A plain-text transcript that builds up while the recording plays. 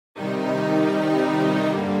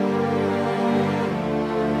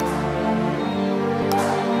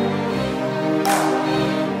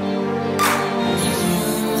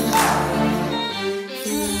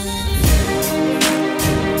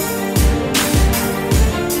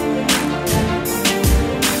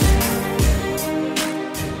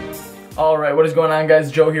Alright, what is going on,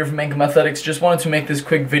 guys? Joe here from Anklam Athletics. Just wanted to make this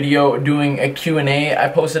quick video doing a Q&A. I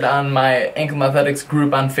posted on my Anklam Athletics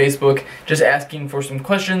group on Facebook just asking for some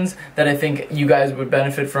questions that I think you guys would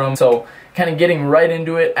benefit from. So kind of getting right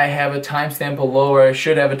into it, I have a timestamp below, or I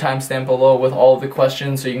should have a timestamp below with all of the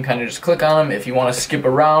questions, so you can kind of just click on them if you want to skip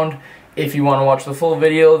around. If you want to watch the full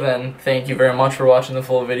video, then thank you very much for watching the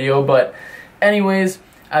full video. But anyways,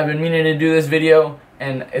 I've been meaning to do this video,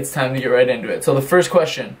 and it's time to get right into it. So the first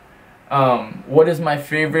question. What is my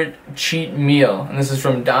favorite cheat meal? And this is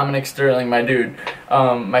from Dominic Sterling, my dude.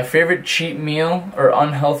 My favorite cheat meal or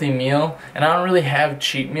unhealthy meal, and I don't really have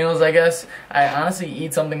cheat meals, I guess. I honestly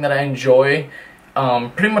eat something that I enjoy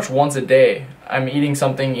pretty much once a day. I'm eating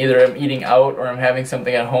something, either I'm eating out or I'm having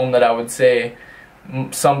something at home that I would say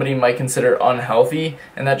somebody might consider unhealthy,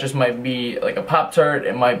 and that just might be like a Pop-Tart,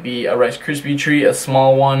 it might be a Rice Krispie treat, a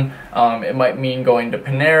small one, it might mean going to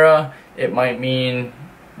Panera, it might mean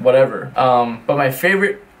whatever. But my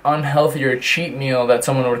favorite unhealthy or cheat meal that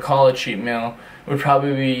someone would call a cheat meal would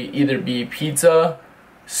probably either be pizza,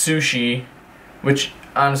 sushi, which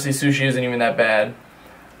honestly sushi isn't even that bad,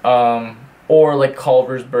 or like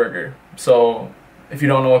Culver's burger. So if you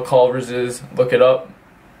don't know what Culver's is, look it up.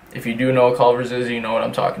 If you do know what Culver's is, you know what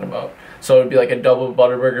I'm talking about. So it would be like a double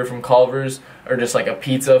butter burger from Culver's, or just like a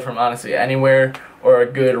pizza from honestly anywhere, or a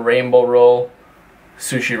good rainbow roll,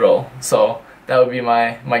 sushi roll. So that would be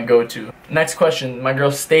my go-to. Next question, my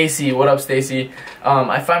girl Stacy. What up, Stacy?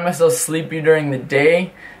 I find myself sleepy during the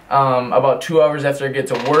day, about 2 hours after I get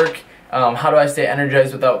to work. How do I stay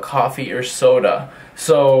energized without coffee or soda?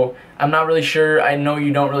 So I'm not really sure. I know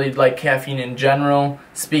you don't really like caffeine in general.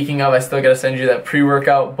 Speaking of, I still gotta send you that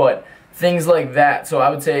pre-workout, but things like that. So I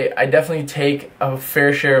would say I definitely take a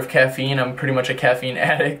fair share of caffeine. I'm pretty much a caffeine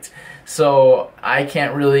addict, so I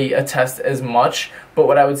can't really attest as much. But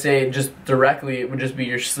what I would say just directly would just be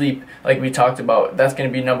your sleep, like we talked about. That's going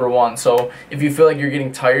to be number one. So if you feel like you're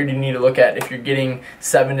getting tired, you need to look at if you're getting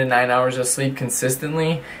 7 to 9 hours of sleep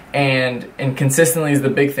consistently, and consistently is the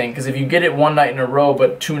big thing, because if you get it one night in a row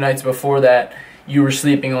but 2 nights before that you were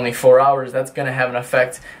sleeping only 4 hours, that's going to have an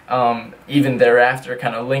effect even thereafter,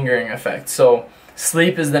 kind of lingering effect. So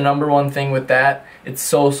sleep is the number one thing with that. It's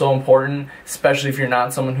so important, especially if you're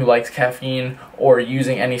not someone who likes caffeine or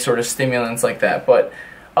using any sort of stimulants like that. But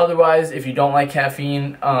otherwise, if you don't like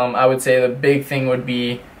caffeine, I would say the big thing would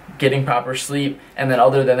be getting proper sleep, and then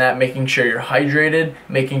other than that, making sure you're hydrated,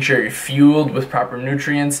 making sure you're fueled with proper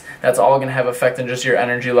nutrients. That's all going to have effect on just your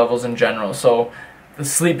energy levels in general. So the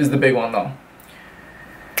sleep is the big one though.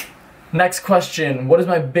 Next question, what is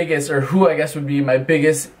my biggest, or who I guess would be my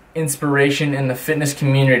biggest inspiration in the fitness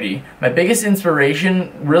community? My biggest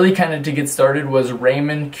inspiration, really kind of to get started, was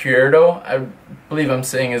Raymond Cuerdo. I believe I'm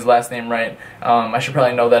saying his last name right. I should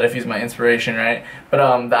probably know that if he's my inspiration, right?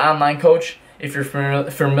 But the online coach, if you're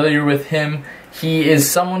familiar with him, he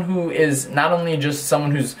is someone who is not only just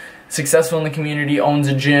someone who's successful in the community, owns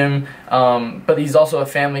a gym, but he's also a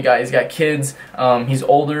family guy. He's got kids, he's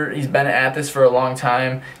older, he's been at this for a long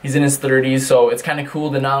time, he's in his 30s, so it's kind of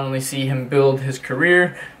cool to not only see him build his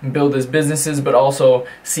career, and build his businesses, but also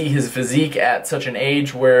see his physique at such an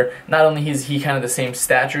age where not only is he kind of the same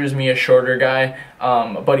stature as me, a shorter guy,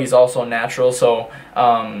 but he's also natural. So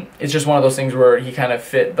it's just one of those things where he kind of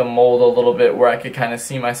fit the mold a little bit, where I could kind of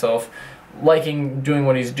see myself liking doing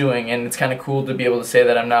what he's doing, and it's kind of cool to be able to say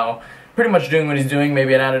that I'm now pretty much doing what he's doing.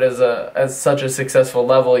 Maybe not as such a successful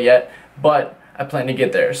level yet, but I plan to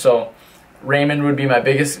get there. So Raymond would be my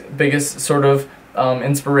biggest sort of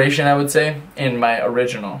inspiration, I would say, in my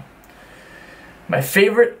original. My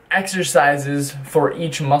favorite exercises for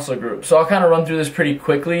each muscle group. So I'll kind of run through this pretty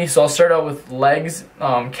quickly. So I'll start out with legs,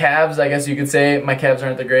 calves, I guess you could say. My calves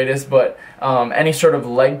aren't the greatest, but any sort of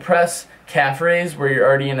leg press, calf raise, where you're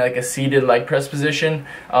already in like a seated leg press position.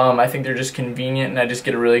 I think they're just convenient, and I just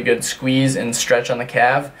get a really good squeeze and stretch on the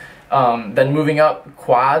calf. Then moving up,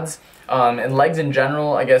 quads, and legs in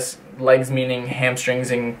general, I guess legs meaning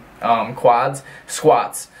hamstrings and quads,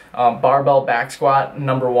 squats. Barbell back squat,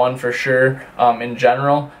 number one for sure in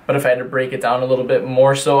general, but if I had to break it down a little bit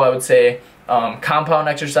more so, I would say compound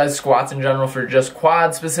exercise, squats in general for just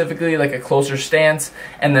quads specifically, like a closer stance,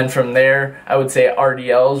 and then from there I would say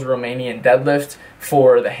RDLs, Romanian deadlift,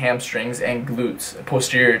 for the hamstrings and glutes,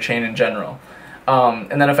 posterior chain in general.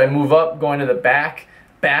 And then if I move up, going to the back,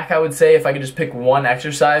 I would say if I could just pick one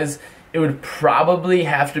exercise, it would probably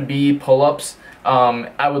have to be pull-ups.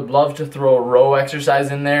 I would love to throw a row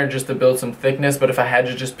exercise in there just to build some thickness, but if I had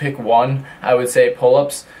to just pick one, I would say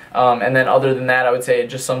pull-ups. And then other than that, I would say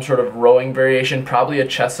just some sort of rowing variation, probably a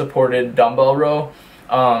chest-supported dumbbell row.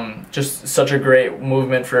 Just such a great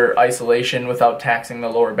movement for isolation without taxing the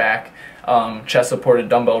lower back. chest supported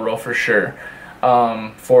dumbbell row for sure.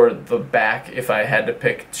 For the back, if I had to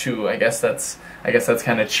pick two, I guess that's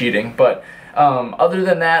kind of cheating. But other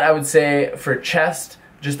than that, I would say for chest,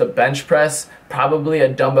 just a bench press, probably a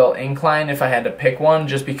dumbbell incline if I had to pick one,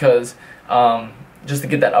 just because just to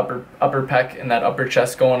get that upper pec and that upper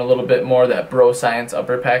chest going a little bit more, that bro science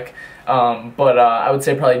upper pec. But I would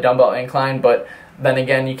say probably dumbbell incline, but then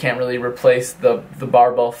again, you can't really replace the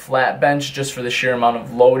barbell flat bench just for the sheer amount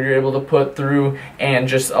of load you're able to put through, and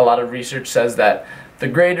just a lot of research says that the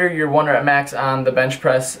greater your 1 rep max on the bench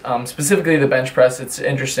press, specifically the bench press, it's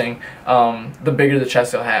interesting, the bigger the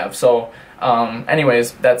chest you'll have. So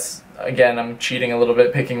anyways, that's, again, I'm cheating a little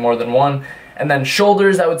bit, picking more than one. And then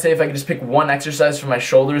shoulders, I would say if I could just pick one exercise for my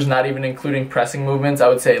shoulders, not even including pressing movements, I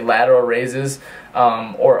would say lateral raises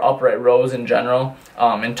or upright rows in general,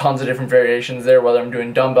 and tons of different variations there, whether I'm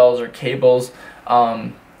doing dumbbells or cables.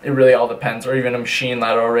 It really all depends, or even a machine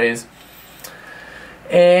lateral raise.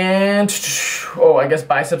 And, I guess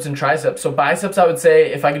biceps and triceps. So biceps, I would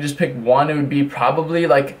say if I could just pick one, it would be probably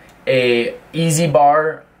like a easy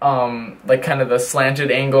bar, like kind of the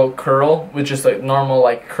slanted angle curl with just like normal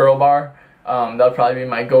like curl bar. That would probably be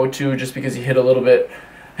my go-to, just because you hit a little bit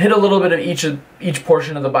of each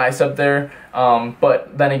portion of the bicep there.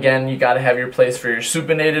 But then again, you got to have your place for your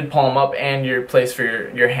supinated palm up and your place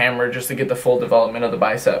for your hammer, just to get the full development of the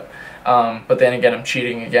bicep. But then again, I'm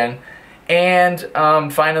cheating again. And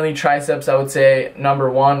finally, triceps, I would say number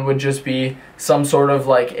one would just be some sort of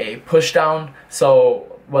like a push down.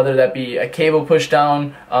 So whether that be a cable push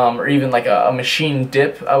down or even like a machine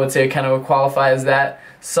dip, I would say kind of would qualify as that.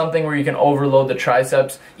 Something where you can overload the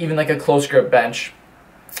triceps, even like a close grip bench.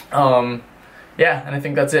 Yeah, and I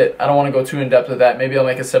think that's it. I don't want to go too in depth with that. Maybe I'll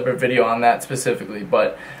make a separate video on that specifically.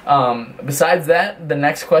 But besides that, the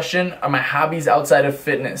next question are my hobbies outside of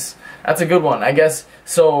fitness. That's a good one, I guess.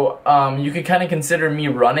 So you could kind of consider me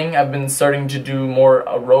running. I've been starting to do more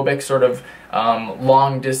aerobic sort of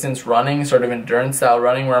long distance running, sort of endurance style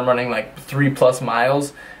running, where I'm running like 3+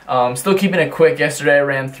 miles. Still keeping it quick. Yesterday I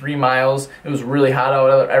ran 3 miles. It was really hot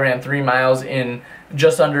out. I ran 3 miles in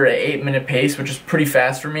just under an 8-minute pace, which is pretty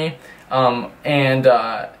fast for me.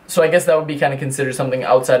 So I guess that would be kind of considered something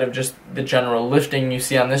outside of just the general lifting you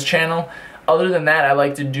see on this channel. Other than that, I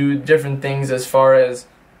like to do different things as far as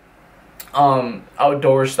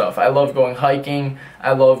outdoor stuff. I love going hiking,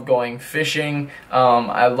 I love going fishing,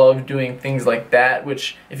 I love doing things like that,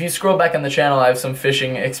 which if you scroll back on the channel, I have some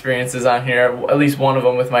fishing experiences on here, at least one of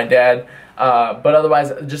them with my dad. But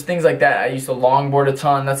otherwise, just things like that. I used to longboard a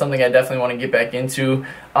ton. That's something I definitely want to get back into.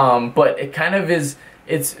 But it kind of is,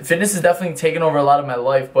 fitness has definitely taken over a lot of my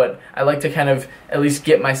life, but I like to kind of at least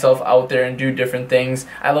get myself out there and do different things.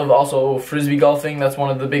 I love also frisbee golfing. That's one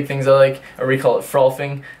of the big things I like, or we call it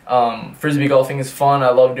frolfing. Frisbee golfing is fun. I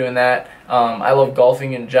love doing that. I love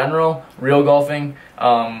golfing in general, real golfing.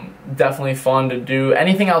 Definitely fun to do.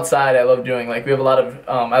 Anything outside I love doing. Like we have a lot of,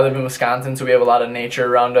 I live in Wisconsin, so we have a lot of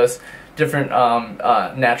nature around us, different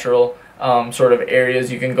natural sort of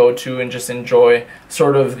areas you can go to and just enjoy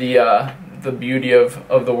sort of the beauty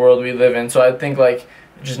of the world we live in. So I think like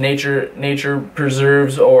just nature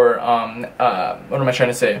preserves, or what am I trying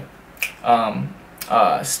to say?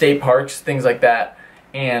 State parks, things like that,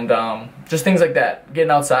 and just things like that.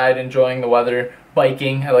 Getting outside, enjoying the weather,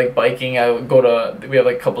 biking. I like biking. We have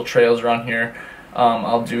like a couple trails around here.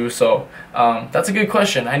 I'll do so. That's a good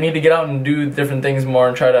question. I need to get out and do different things more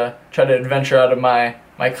and try to adventure out of my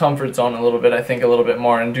comfort zone a little bit, I think a little bit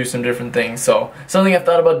more, and do some different things. So something I've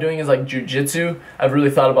thought about doing is like jiu-jitsu. I've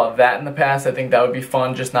really thought about that in the past. I think that would be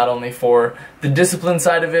fun, just not only for the discipline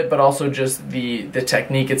side of it, but also just the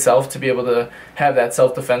technique itself, to be able to have that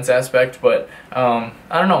self-defense aspect. But I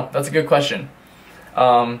don't know. That's a good question.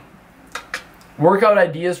 Workout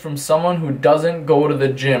ideas from someone who doesn't go to the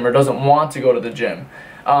gym or doesn't want to go to the gym.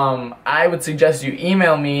 I would suggest you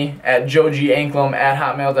email me at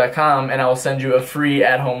joegyanklam@hotmail.com, and I will send you a free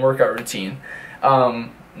at-home workout routine.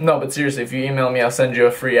 No, but seriously, if you email me, I'll send you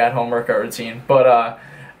a free at-home workout routine. But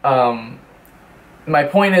my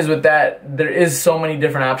point is with that, there is so many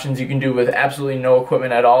different options you can do with absolutely no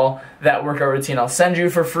equipment at all. That workout routine I'll send you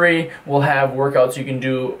for free will have workouts you can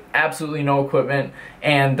do absolutely no equipment,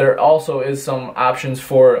 and there also is some options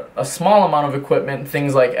for a small amount of equipment,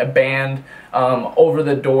 things like a band,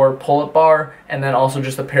 over-the-door pull-up bar, and then also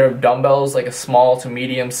just a pair of dumbbells, like a small to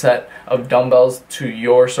medium set of dumbbells to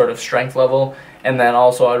your sort of strength level. And then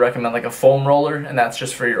also I recommend like a foam roller, and that's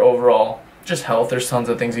just for your overall just health. There's tons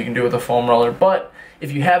of things you can do with a foam roller, but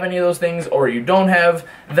if you have any of those things or you don't have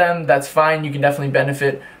them, that's fine. You can definitely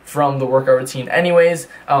benefit from the workout routine anyways.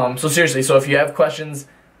 So seriously, so if you have questions,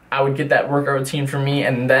 I would get that workout routine for me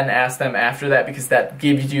and then ask them after that, because that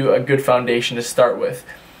gives you a good foundation to start with.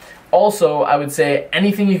 Also, I would say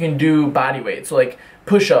anything you can do body weight, so like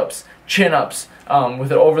push-ups, chin-ups,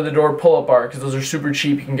 with an over-the-door pull-up bar, because those are super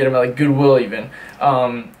cheap. You can get them at like Goodwill even.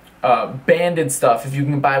 Banded stuff, if you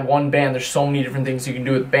can buy one band, there's so many different things you can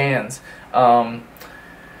do with bands.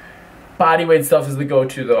 Body weight stuff is the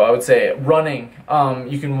go-to though, I would say. Running,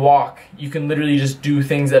 you can walk, you can literally just do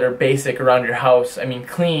things that are basic around your house. I mean,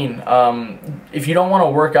 clean. If you don't want to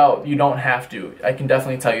work out, you don't have to. I can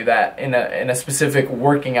definitely tell you that in a specific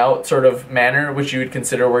working out sort of manner, which you would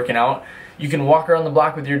consider working out. You can walk around the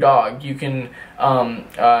block with your dog. You can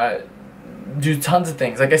do tons of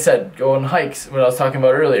things. Like I said, go on hikes, what I was talking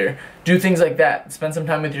about earlier. Do things like that. Spend some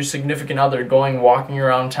time with your significant other, walking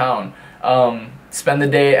around town. Spend the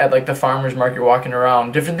day at like the farmer's market walking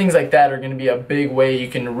around. Different things like that are going to be a big way you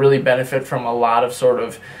can really benefit from a lot of sort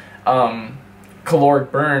of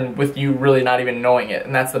caloric burn with you really not even knowing it,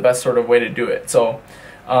 and that's the best sort of way to do it. So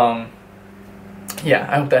yeah,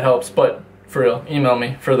 I hope that helps, but for real, email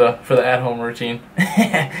me for the at-home routine.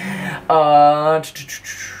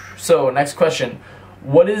 So next question,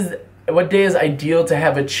 what day is ideal to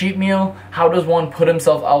have a cheat meal? How does one put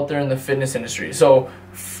himself out there in the fitness industry? So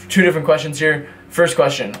two different questions here. First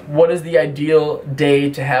question, what is the ideal day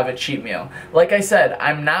to have a cheat meal? Like I said,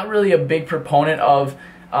 I'm not really a big proponent of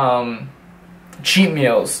cheat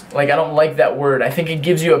meals. Like, I don't like that word. I think it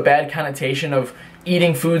gives you a bad connotation of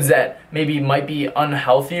eating foods that maybe might be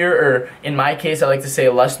unhealthier, or in my case I like to say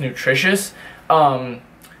less nutritious,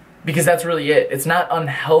 because that's really it. It's not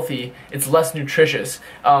unhealthy, it's less nutritious.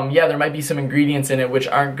 Yeah, there might be some ingredients in it which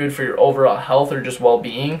aren't good for your overall health or just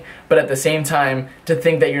well-being, but at the same time, to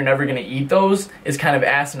think that you're never going to eat those is kind of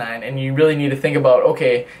asinine, and you really need to think about,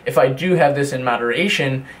 okay, if I do have this in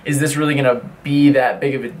moderation, is this really going to be that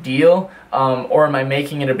big of a deal, or am I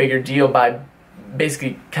making it a bigger deal by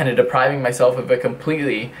basically kind of depriving myself of it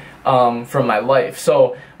completely from my life?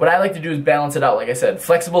 So what I like to do is balance it out. Like I said,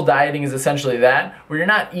 flexible dieting is essentially that, where you're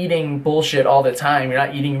not eating bullshit all the time. You're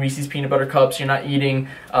not eating Reese's peanut butter cups. You're not eating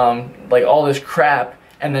like all this crap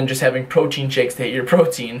and then just having protein shakes to hit your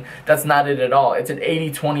protein. That's not it at all. It's an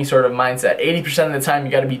 80-20 sort of mindset. 80% of the time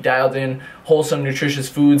you got to be dialed in, wholesome, nutritious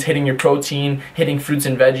foods, hitting your protein, hitting fruits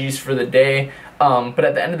and veggies for the day. But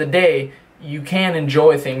at the end of the day, you can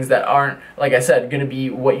enjoy things that aren't, like I said, going to be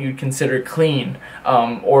what you'd consider clean,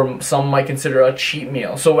 or some might consider a cheat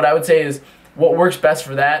meal. So what I would say is, what works best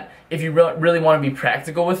for that, if you really want to be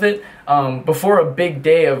practical with it, before a big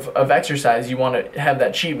day of exercise, you want to have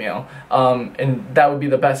that cheat meal. And that would be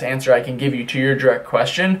the best answer I can give you to your direct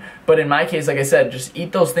question. But in my case, like I said, just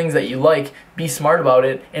eat those things that you like, be smart about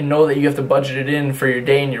it, and know that you have to budget it in for your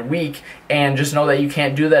day and your week, and just know that you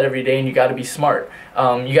can't do that every day, and you got to be smart.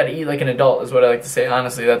 You got to eat like an adult is what I like to say.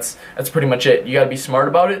 Honestly, that's pretty much it. You got to be smart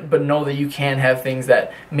about it, but know that you can have things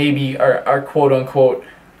that maybe are quote-unquote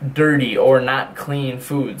dirty or not clean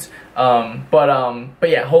foods. But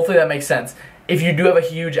yeah, hopefully that makes sense. If you do have a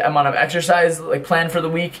huge amount of exercise like planned for the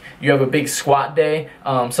week, you have a big squat day,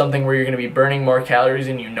 something where you're going to be burning more calories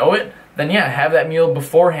and you know it, then yeah, have that meal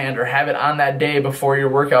beforehand or have it on that day before your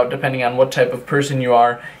workout, depending on what type of person you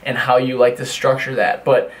are and how you like to structure that.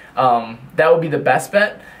 But that would be the best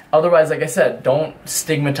bet. Otherwise, like I said, don't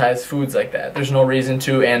stigmatize foods like that. There's no reason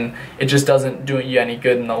to, and it just doesn't do you any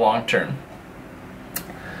good in the long term.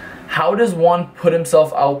 How does one put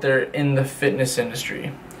himself out there in the fitness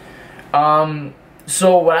industry?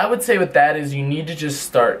 So what I would say with that is you need to just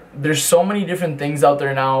start. There's so many different things out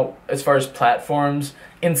there now as far as platforms,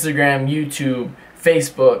 Instagram, YouTube,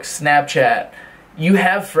 Facebook, Snapchat. You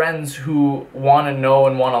have friends who want to know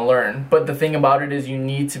and want to learn, but the thing about it is you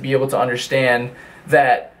need to be able to understand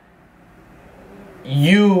that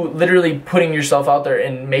you literally putting yourself out there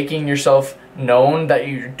and making yourself known that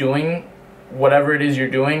you're doing whatever it is you're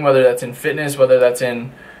doing, whether that's in fitness, whether that's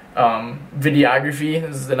in videography.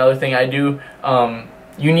 This is another thing I do.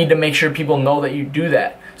 You need to make sure people know that you do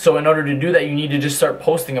that. So in order to do that, you need to just start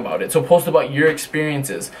posting about it. So post about your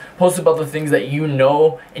experiences, post about the things that you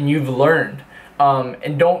know and you've learned,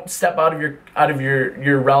 and don't step out of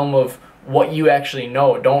your realm of what you actually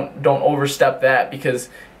know. Don't overstep that, because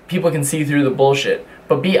people can see through the bullshit.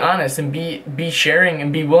 But be honest and be sharing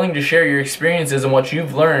and be willing to share your experiences and what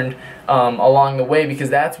you've learned along the way, because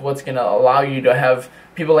that's what's going to allow you to have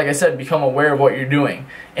people, like I said, become aware of what you're doing.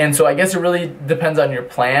 And so I guess it really depends on your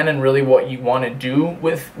plan and really what you want to do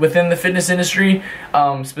within the fitness industry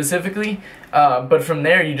specifically. But from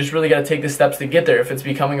there, you just really got to take the steps to get there. If it's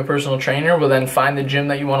becoming a personal trainer, well then find the gym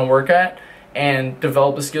that you want to work at and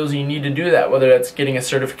develop the skills you need to do that, whether that's getting a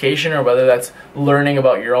certification or whether that's learning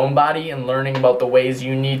about your own body and learning about the ways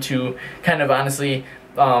you need to kind of honestly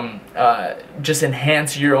just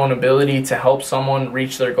enhance your own ability to help someone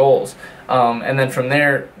reach their goals. And then from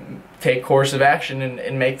there, take course of action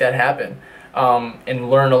and make that happen, and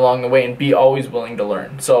learn along the way and be always willing to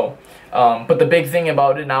learn. So but the big thing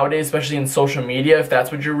about it nowadays, especially in social media, if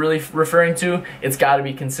that's what you're really referring to, it's got to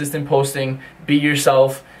be consistent posting, be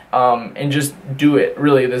yourself, and just do it.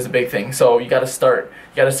 Really, this is a big thing. So you got to start.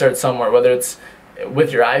 You got to start somewhere. Whether it's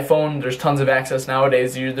with your iPhone, there's tons of access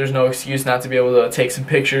nowadays. There's no excuse not to be able to take some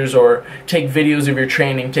pictures or take videos of your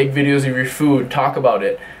training, take videos of your food, talk about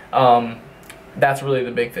it. That's really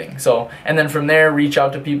the big thing. So, and then from there, reach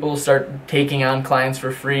out to people, start taking on clients for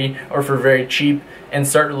free or for very cheap, and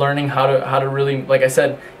start learning how to really, like I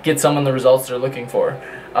said, get someone the results they're looking for.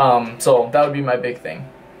 So that would be my big thing.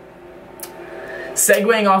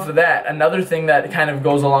 Segueing off of that, another thing that kind of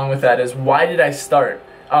goes along with that is, why did I start?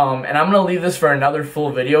 And I'm going to leave this for another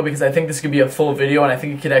full video, because I think this could be a full video and I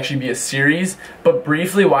think it could actually be a series. But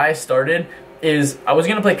briefly, why I started is I was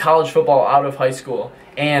going to play college football out of high school,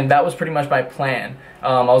 and that was pretty much my plan.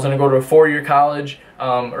 I was going to go to a 4-year college,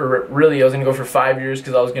 or really I was going to go for 5 years,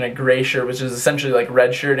 because I was going to gray shirt, which is essentially like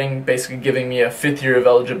red shirting, basically giving me a 5th year of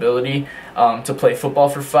eligibility to play football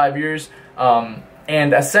for 5 years.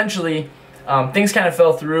 And essentially, things kind of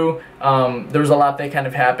fell through. There was a lot that kind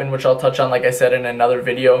of happened, which I'll touch on, like I said, in another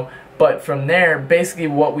video. But from there, basically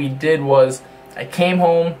what we did was I came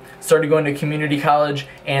home, started going to community college,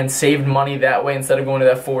 and saved money that way instead of going to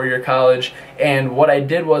that 4-year college. And what I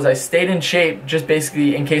did was I stayed in shape, just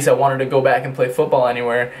basically in case I wanted to go back and play football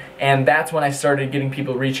anywhere. And that's when I started getting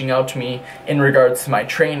people reaching out to me in regards to my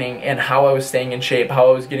training and how I was staying in shape, how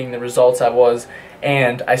I was getting the results I was.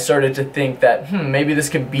 And I started to think that, maybe this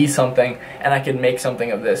could be something and I could make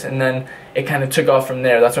something of this. And then it kind of took off from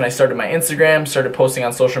there. That's when I started my Instagram, started posting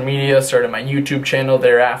on social media, started my YouTube channel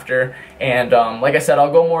thereafter. And like I said,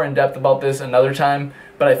 I'll go more in depth about this another time,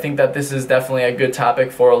 but I think that this is definitely a good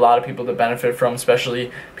topic for a lot of people to benefit from,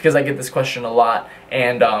 especially because I get this question a lot,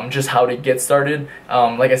 and just how to get started.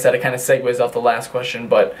 Like I said, it kind of segues off the last question,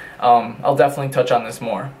 but I'll definitely touch on this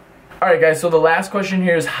more. Alright guys, so the last question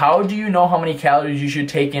here is, how do you know how many calories you should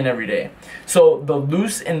take in every day? So the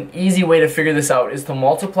loose and easy way to figure this out is to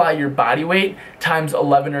multiply your body weight times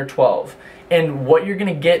 11 or 12. And what you're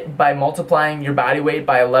going to get by multiplying your body weight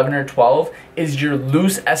by 11 or 12 is your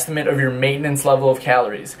loose estimate of your maintenance level of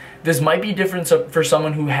calories. This might be different for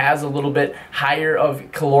someone who has a little bit higher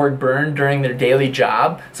of caloric burn during their daily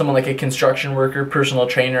job, someone like a construction worker, personal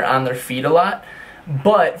trainer, on their feet a lot.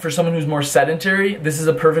 But for someone who's more sedentary, this is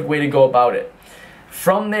a perfect way to go about it.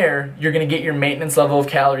 From there, you're going to get your maintenance level of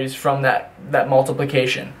calories from that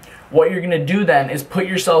multiplication. What you're going to do then is put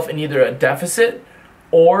yourself in either a deficit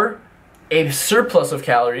or a surplus of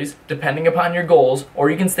calories, depending upon your goals,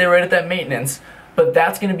 or you can stay right at that maintenance. But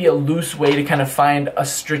that's going to be a loose way to kind of find a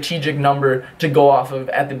strategic number to go off of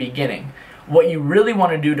at the beginning. What you really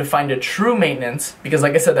want to do to find a true maintenance, because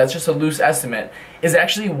like I said, that's just a loose estimate, is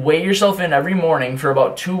actually weigh yourself in every morning for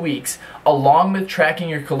about 2 weeks, along with tracking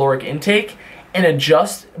your caloric intake, and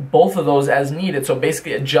adjust both of those as needed. So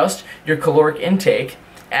basically adjust your caloric intake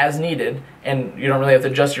as needed, and you don't really have to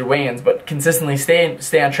adjust your weigh-ins, but consistently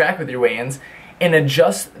stay on track with your weigh-ins, and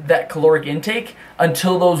adjust that caloric intake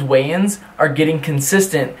until those weigh-ins are getting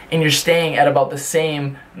consistent and you're staying at about the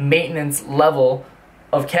same maintenance level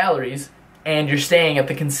of calories, and you're staying at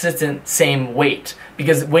the consistent same weight.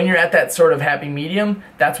 Because when you're at that sort of happy medium,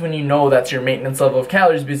 that's when you know that's your maintenance level of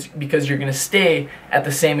calories, because you're going to stay at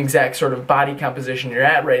the same exact sort of body composition you're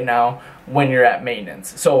at right now when you're at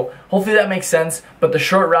maintenance. So hopefully that makes sense, but the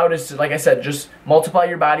short route is to, like I said, just multiply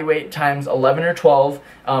your body weight times 11 or 12.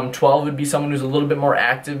 12 would be someone who's a little bit more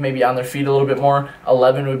active, maybe on their feet a little bit more.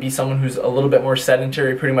 11 would be someone who's a little bit more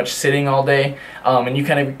sedentary, pretty much sitting all day. And you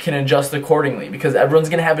kind of can adjust accordingly, because everyone's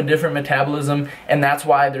going to have a different metabolism, and that's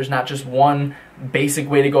why there's not just one basic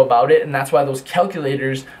way to go about it, and that's why those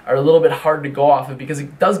calculators are a little bit hard to go off of, because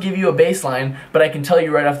it does give you a baseline, but I can tell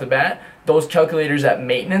you right off the bat, those calculators at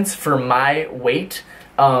maintenance for my weight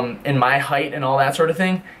and my height and all that sort of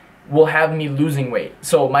thing will have me losing weight.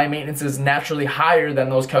 So my maintenance is naturally higher than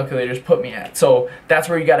those calculators put me at. So that's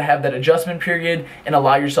where you got to have that adjustment period and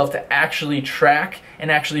allow yourself to actually track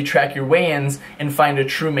your weigh-ins and find a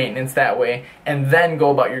true maintenance that way, and then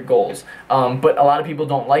go about your goals. But a lot of people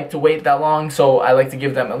don't like to wait that long, so I like to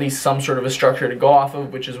give them at least some sort of a structure to go off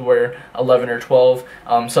of, which is where 11 or 12,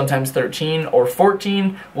 sometimes 13 or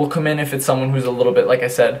 14 will come in if it's someone who's a little bit, like I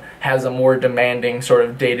said, has a more demanding sort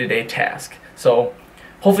of day-to-day task. So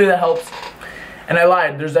hopefully that helps. And I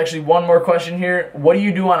lied, there's actually one more question here. What do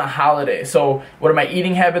you do on a holiday? So what are my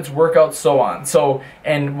eating habits, workouts, so on? So,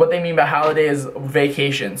 and what they mean by holiday is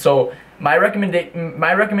vacation. So my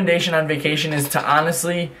recommendation on vacation is to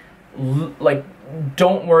honestly, like,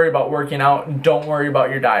 don't worry about working out and don't worry about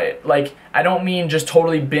your diet. Like, I don't mean just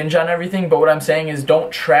totally binge on everything, but what I'm saying is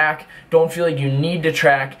don't track, don't feel like you need to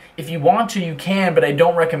track. If you want to, you can, but I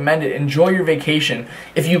don't recommend it. Enjoy your vacation.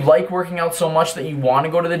 If you like working out so much that you want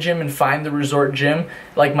to go to the gym and find the resort gym,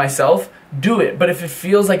 like myself, do it. But if it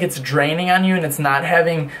feels like it's draining on you and it's not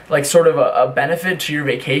having like sort of a benefit to your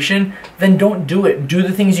vacation, then don't do it. Do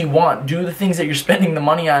the things you want. Do the things that you're spending the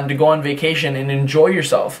money on to go on vacation and enjoy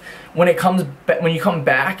yourself. When you come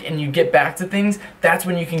back and you get back to things, that's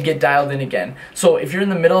when you can get dialed in again. So if you're in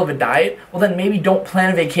the middle of a diet, well then maybe don't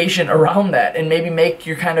plan a vacation around that, and maybe make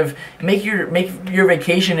your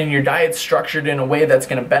vacation and your diet structured in a way that's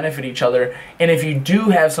going to benefit each other. And if you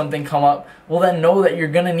do have something come up, well then know that you're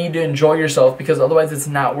going to need to enjoy yourself, because otherwise it's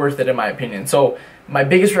not worth it, in my opinion. So my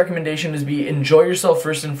biggest recommendation is enjoy yourself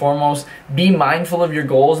first and foremost. Be mindful of your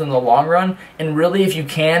goals in the long run, and really if you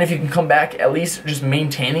can come back at least just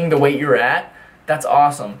maintaining the weight you're at, that's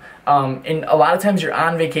awesome. And a lot of times you're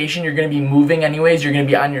on vacation, you're going to be moving anyways, you're going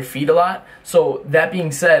to be on your feet a lot. So that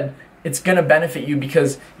being said, it's going to benefit you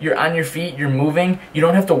because you're on your feet, you're moving, you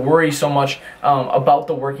don't have to worry so much about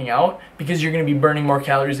the working out, because you're going to be burning more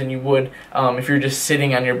calories than you would if you're just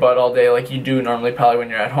sitting on your butt all day like you do normally probably when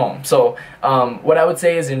you're at home. So what I would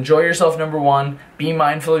say is enjoy yourself, number one, be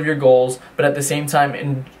mindful of your goals, but at the same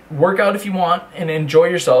time, work out if you want and enjoy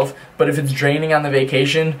yourself, but if it's draining on the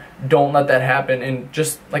vacation, don't let that happen. And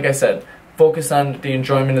just like I said, focus on the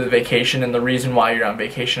enjoyment of the vacation and the reason why you're on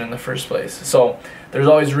vacation in the first place. So there's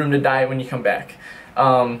always room to diet when you come back.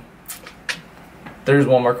 There's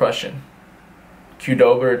one more question.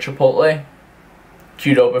 Qdoba or Chipotle?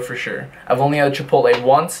 Qdoba for sure. I've only had Chipotle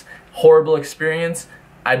once. Horrible experience.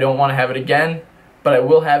 I don't want to have it again, but I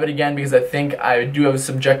will have it again because I think I do have a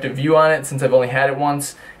subjective view on it since I've only had it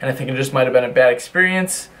once, and I think it just might have been a bad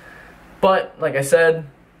experience. But like I said,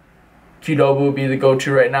 Qdoba would be the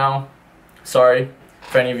go-to right now. Sorry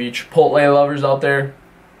for any of you Chipotle lovers out there.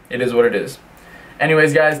 It is what it is.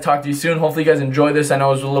 Anyways, guys, talk to you soon. Hopefully you guys enjoyed this. I know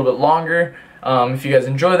it was a little bit longer. If you guys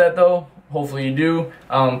enjoy that though, hopefully you do.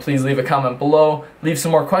 Please leave a comment below. Leave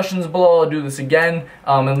some more questions below. I'll do this again.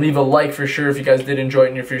 And leave a like for sure if you guys did enjoy it,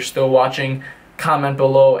 and if you're still watching, comment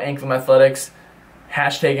below Anklam Athletics,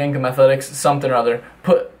 hashtag Anklam Athletics, something or other.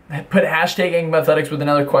 Put hashtag Anklam Athletics with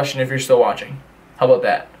another question if you're still watching. How about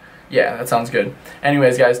that? Yeah, that sounds good.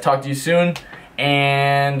 Anyways, guys, talk to you soon.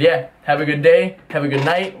 And yeah, have a good day, have a good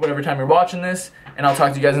night, whatever time you're watching this, and I'll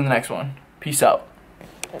talk to you guys in the next one. Peace out.